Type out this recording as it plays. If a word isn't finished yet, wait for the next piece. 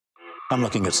I'm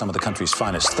looking at some of the country's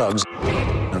finest thugs.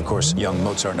 And of course, young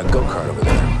Mozart in a go-kart over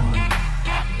there.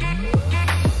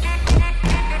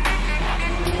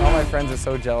 All my friends are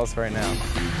so jealous right now.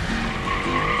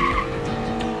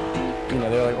 You know,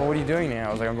 they're like, oh, what are you doing now?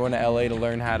 I was like, I'm going to LA to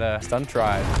learn how to stunt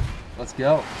drive. Let's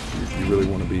go. You really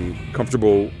want to be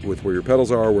comfortable with where your pedals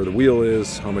are, where the wheel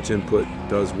is, how much input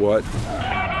does what.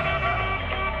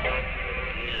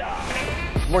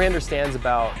 The more he understands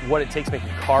about what it takes to make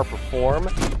a car perform,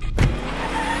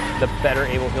 the better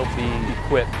able he'll be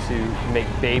equipped to make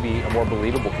Baby a more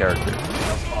believable character.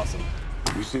 That's awesome.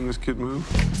 You seen this kid move?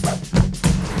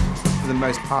 For the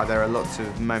most part, there are lots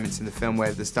of moments in the film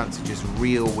where the stunts are just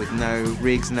real with no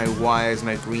rigs, no wires,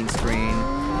 no green screen.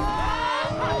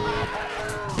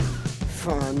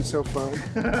 Fun, so fun.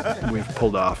 We've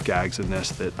pulled off gags in this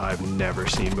that I've never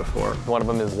seen before. One of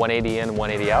them is 180 in,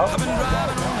 180 out.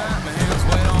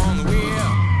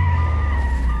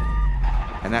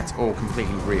 And that's all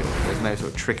completely real. There's no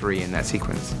sort of trickery in that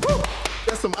sequence. Woo!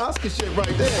 That's some Oscar shit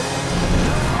right there.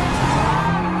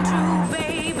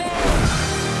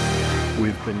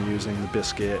 We've been using the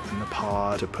biscuit and the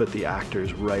paw to put the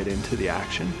actors right into the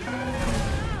action.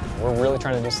 We're really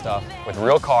trying to do stuff with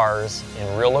real cars,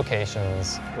 in real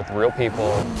locations, with real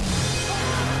people.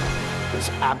 It's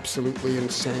absolutely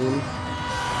insane.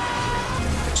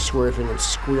 Swerving and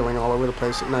squealing all over the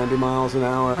place at 90 miles an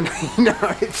hour. You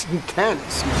know, it's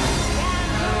intense.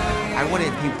 I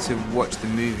wanted people to watch the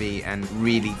movie and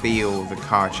really feel the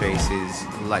car chases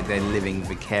like they're living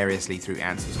vicariously through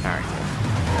Ansel's character.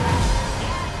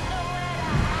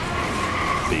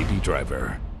 Baby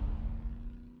Driver.